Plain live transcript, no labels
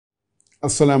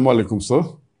Assalamu alaikum, sir.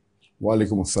 Wa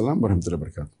alaikum assalam wa rahmatullahi wa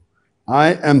barakatuh.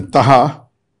 I am Taha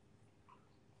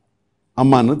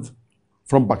Amanat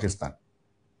from Pakistan.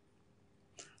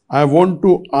 I want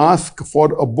to ask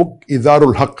for a book,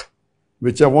 Izharul Haq,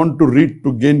 which I want to read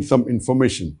to gain some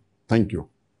information. Thank you.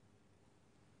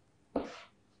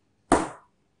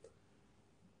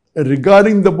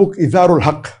 Regarding the book Izharul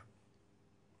Haq,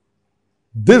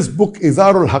 this book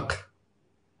Izharul Haq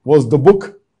was the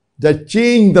book that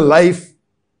changed the life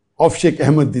of Sheikh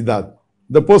Ahmed Deedat,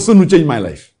 the person who changed my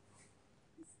life.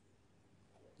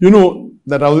 You know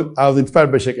that I was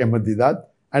inspired by Sheikh Ahmed Deedat,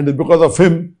 and it's because of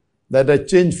him that I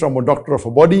changed from a doctor of a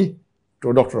body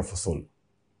to a doctor of a soul.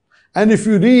 And if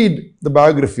you read the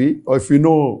biography, or if you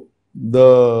know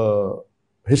the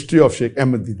history of Sheikh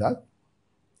Ahmed Deedat,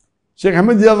 Sheikh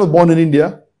Ahmed Deedat was born in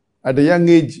India. At a young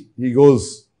age, he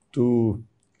goes to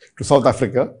South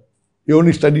Africa. He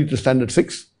only studied to standard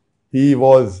 6. He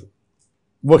was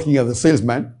working as a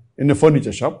salesman in a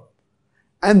furniture shop.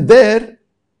 And there,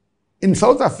 in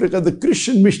South Africa, the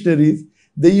Christian missionaries,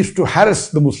 they used to harass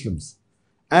the Muslims.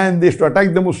 And they used to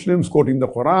attack the Muslims, quoting the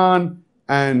Quran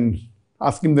and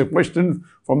asking them questions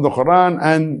from the Quran.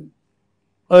 And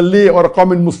a lay or a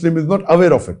common Muslim is not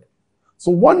aware of it. So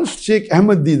once Sheikh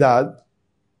Ahmed Deedat,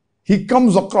 he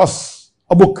comes across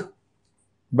a book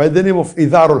by the name of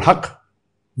Izharul Haq,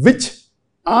 which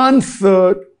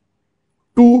answered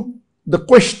to the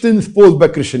questions posed by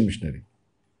Christian missionary.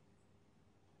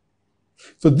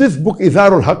 So this book,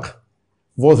 Izharul Haq,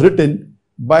 was written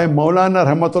by Maulana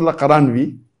Rahmatullah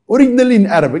Qaranvi, originally in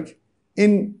Arabic,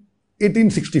 in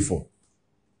 1864.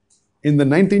 In the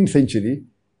 19th century,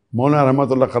 Maulana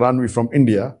Rahmatullah Qaranvi from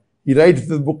India, he writes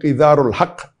this book, Izharul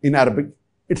Haq, in Arabic.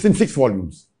 It's in 6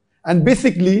 volumes. And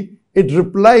basically, it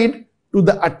replied to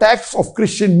the attacks of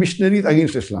Christian missionaries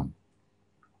against Islam.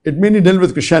 It mainly dealt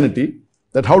with Christianity,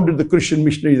 that how did the Christian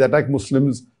missionaries attack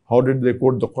Muslims, how did they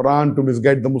quote the Quran to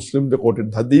misguide the Muslims, they quoted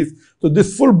the Hadith. So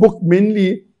this full book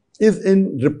mainly is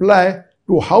in reply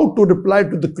to how to reply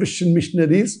to the Christian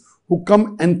missionaries who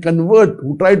come and convert,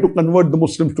 who try to convert the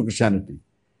Muslims to Christianity.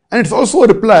 And it's also a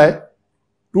reply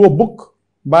to a book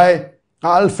by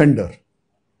Carl Fender.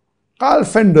 Carl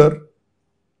Fender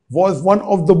was one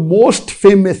of the most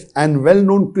famous and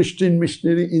well-known Christian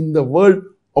missionary in the world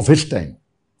of his time.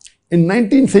 In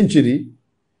 19th century,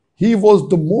 he was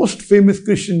the most famous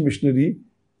Christian missionary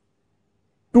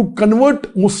to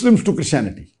convert Muslims to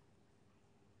Christianity.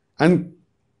 And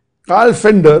Carl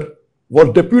Fender was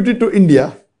deputed to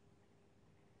India,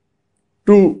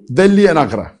 to Delhi and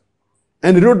Agra.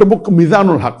 And he wrote a book,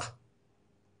 Mizanul Haq.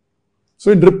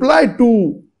 So in reply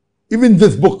to even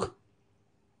this book,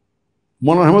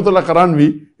 Maulana Rahmatullah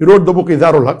Qaranvi, he wrote the book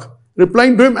Izharul Haq,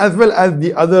 replying to him as well as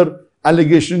the other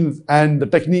allegations and the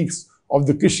techniques of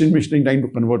the Christian missionary trying to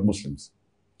convert Muslims.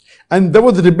 And there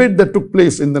was a debate that took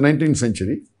place in the 19th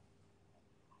century.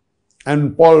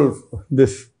 And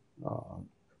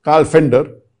Carl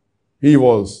Fender, he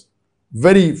was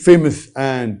very famous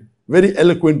and very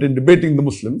eloquent in debating the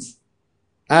Muslims.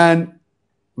 And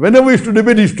whenever he used to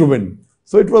debate, he used to win.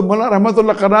 So it was Maulana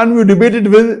Rahmatullah Qaranvi who debated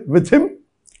with him,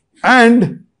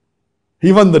 and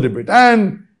he won the debate.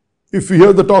 And if you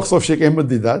hear the talks of Sheikh Ahmed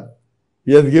Deedat,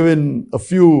 he has given a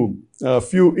few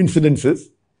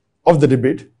incidences of the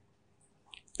debate.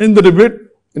 In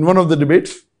one of the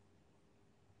debates,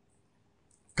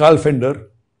 Carl Fender,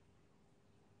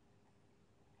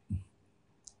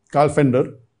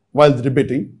 while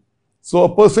debating, so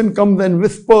a person comes and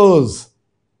whispers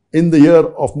in the ear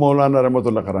of Maulana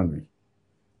Rahmatullah Qaranvi.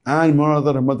 And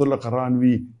Maulana Rahmatullah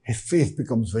Qaranvi, his face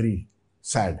becomes very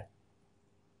sad.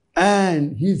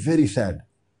 And he's very sad.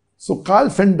 So Carl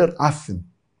Fender asks him,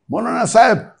 Maulana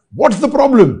Sahib, what's the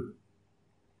problem?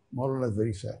 Maulana is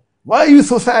very sad. Why are you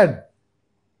so sad?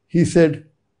 He said,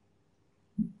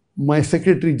 my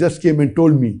secretary just came and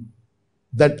told me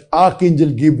that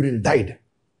Archangel Gabriel died.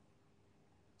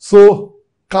 So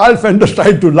Carl Fender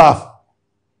tried to laugh.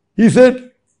 He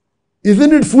said,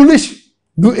 isn't it foolish?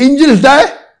 Do angels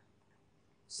die?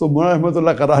 So Maulana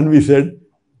Rahmatullah Qaranvi said,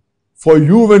 for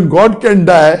you when God can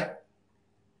die,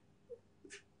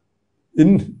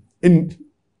 in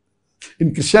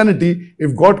Christianity,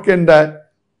 if God can die,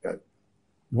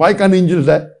 why can't angels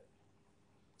die?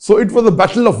 So it was a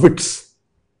battle of wits.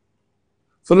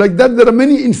 So like that, there are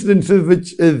many incidences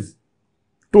which is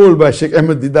told by Sheikh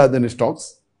Ahmed Deedat in his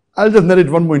talks. I'll just narrate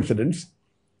one more incident.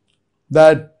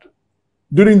 That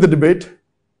during the debate,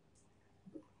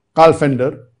 Carl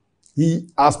Fender, he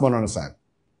asked Maulana Sahib,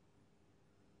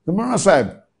 Maulana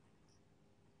Sahib,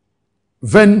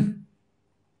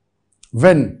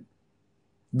 when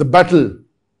the battle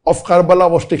of Karbala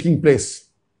was taking place,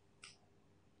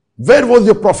 where was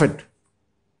your Prophet?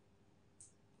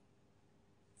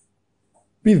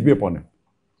 Peace be upon him.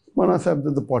 Maulana Sahib,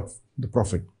 the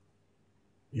Prophet,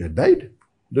 he had died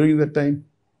during that time.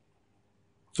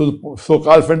 So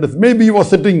Carl Fender, maybe he was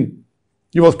sitting,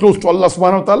 he was close to Allah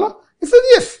subhanahu wa ta'ala. He said,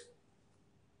 yes.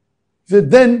 He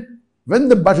said, then when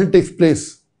the battle takes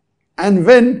place and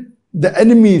when the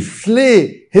enemy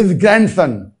slay his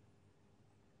grandson,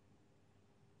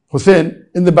 Hussein,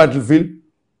 in the battlefield,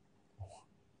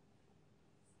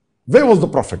 where was the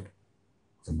Prophet?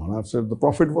 So Maulana said, the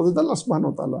Prophet was with Allah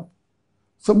subhanahu wa ta'ala.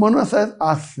 So Maulana Sahib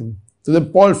asked him, so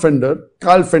then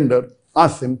Carl Fender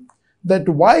asked him that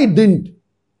why didn't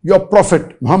your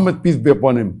Prophet, Muhammad, peace be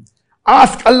upon him,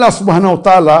 ask Allah subhanahu wa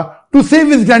ta'ala to save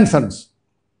his grandsons?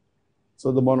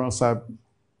 So the Maulana Sahib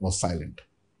was silent.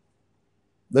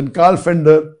 Then Carl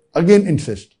Fender again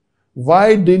insists,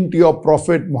 why didn't your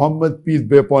Prophet Muhammad, peace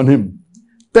be upon him,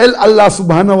 tell Allah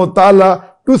subhanahu wa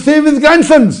ta'ala to save his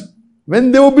grandsons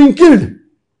when they were being killed?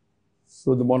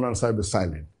 So the Maulana Sahib is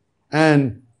silent.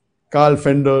 And Carl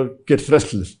Fender gets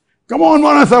restless. Come on,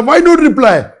 Maulana Sahib, why don't you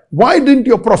reply? Why didn't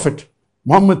your Prophet,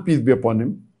 Muhammad, peace be upon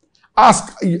him,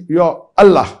 ask your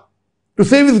Allah to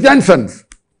save his grandsons?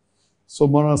 So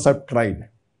Maulana Sahib cried.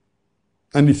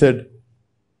 And he said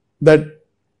that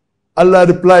Allah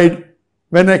replied,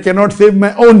 when I cannot save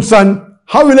my own son,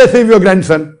 how will I save your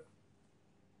grandson?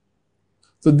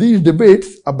 So these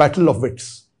debates are battle of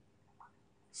wits.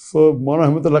 So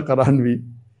Maulana Rahmatullah Karanvi,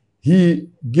 he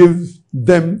gives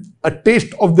them a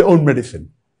taste of their own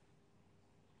medicine.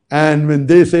 And when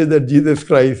they say that Jesus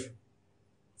Christ,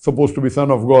 supposed to be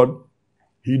Son of God,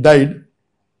 he died.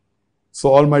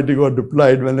 So Almighty God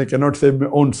replied, when I cannot save my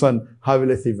own son, how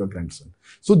will I save your grandson?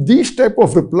 So these type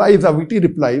of replies are witty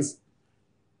replies.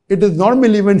 It is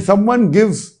normally when someone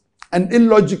gives an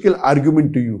illogical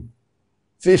argument to you,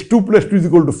 says 2 plus 2 is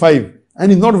equal to 5,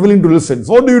 and is not willing to listen.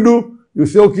 So what do? You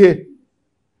say, okay,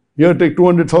 here take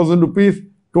 200,000 rupees,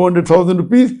 200,000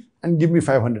 rupees, and give me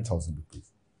 500,000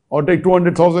 rupees. Or take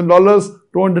 $200,000,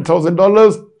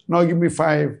 $200,000, now give me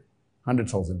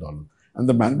 $500,000. And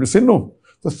the man will say no.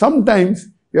 So sometimes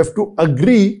you have to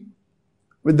agree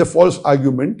with the false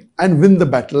argument and win the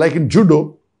battle. Like in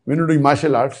judo, when you're doing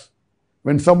martial arts,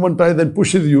 when someone tries and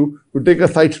pushes you to take a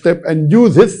side step and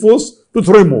use his force to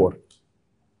throw him over.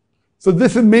 So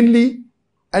this is mainly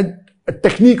a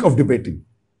technique of debating,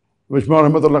 which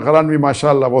Maulana Rahmatullah Karanvi,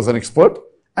 mashallah, was an expert,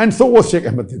 and so was Sheikh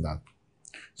Ahmed Didat.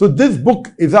 So this book,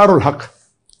 Izharul Haq,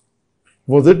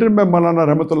 was written by Maulana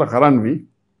Rahmatullah Karanvi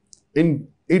in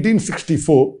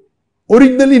 1864,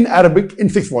 originally in Arabic in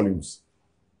 6 volumes.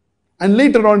 And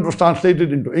later on it was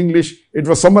translated into English. It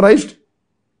was summarized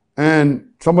in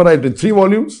 3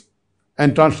 volumes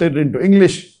and translated into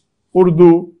English,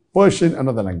 Urdu, Persian and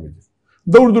other languages.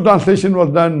 The Urdu translation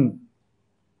was done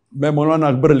by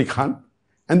Maulana Akbar Ali Khan,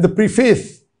 and the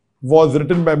preface was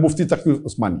written by Mufti Taqi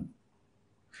Usmani.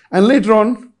 And later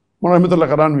on, Maulana Rahmatullah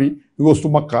Karanvi, he goes to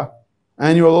Makkah,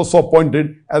 and he was also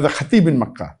appointed as a Khatib in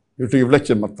Makkah. He used to give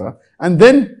lecture in Makkah. And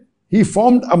then he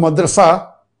formed a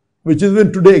madrasa, which is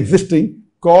even today existing,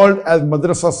 called as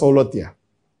Madrasa Saulatiya.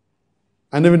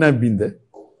 And even I've been there.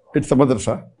 It's a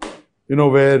madrasa,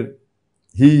 where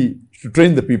he to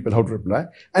train the people how to reply.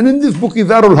 And in this book,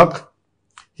 Izharul Haq,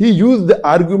 he used the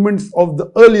arguments of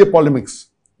the earlier polemics,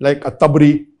 like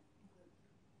At-Tabri,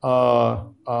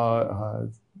 Ibn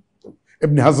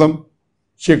Hazm,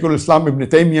 Shaykhul Islam Ibn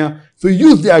Taymiyyah. So he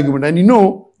used the argument, and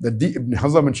that the Ibn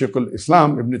Hazm and Shaykhul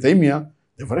Islam Ibn Taymiyyah,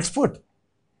 they were expert.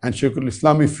 And Shaykhul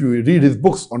Islam, if you read his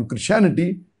books on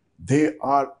Christianity, they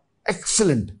are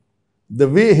excellent. The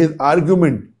way his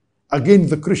argument against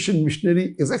the Christian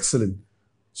missionary is excellent.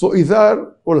 So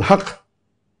Izharul Haq,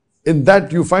 in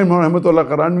that you find Maulana Rahmatullah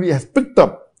Karanvi has picked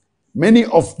up many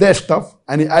of their stuff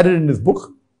and he added in his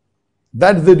book.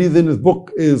 That's the reason his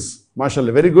book is,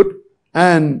 mashallah, very good.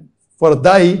 And for a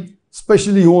Da'i,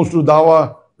 especially who wants to do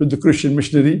dawah to the Christian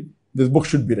missionary, this book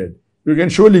should be read. You can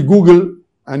surely Google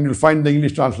and you'll find the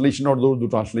English translation or the Urdu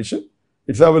translation.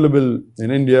 It's available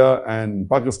in India and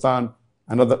Pakistan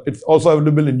and it's also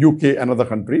available in UK and other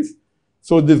countries.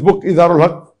 So this book, Izharul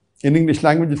Haq, in English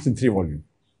language, it's in 3 volumes.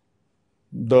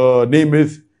 The name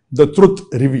is The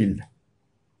Truth Revealed.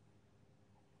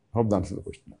 Hope that answers the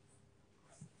question.